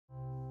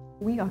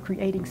We are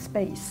creating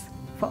space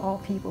for all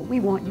people. We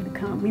want you to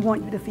come. We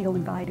want you to feel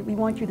invited. We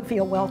want you to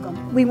feel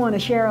welcome. We want to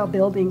share our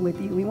building with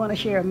you. We want to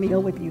share a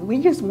meal with you.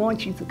 We just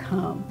want you to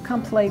come.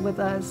 Come play with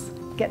us.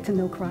 Get to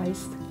know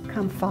Christ.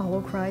 Come follow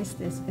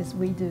Christ as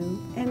we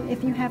do. And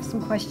if you have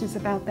some questions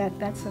about that,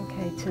 that's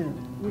okay too.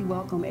 We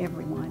welcome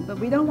everyone. But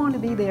we don't want to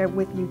be there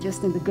with you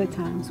just in the good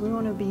times. We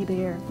want to be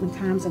there when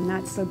times are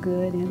not so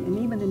good and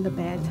even in the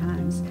bad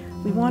times.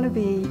 We want to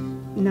be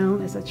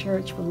known as a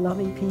church for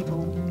loving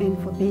people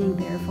and for being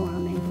there for our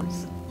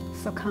neighbors.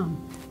 So come.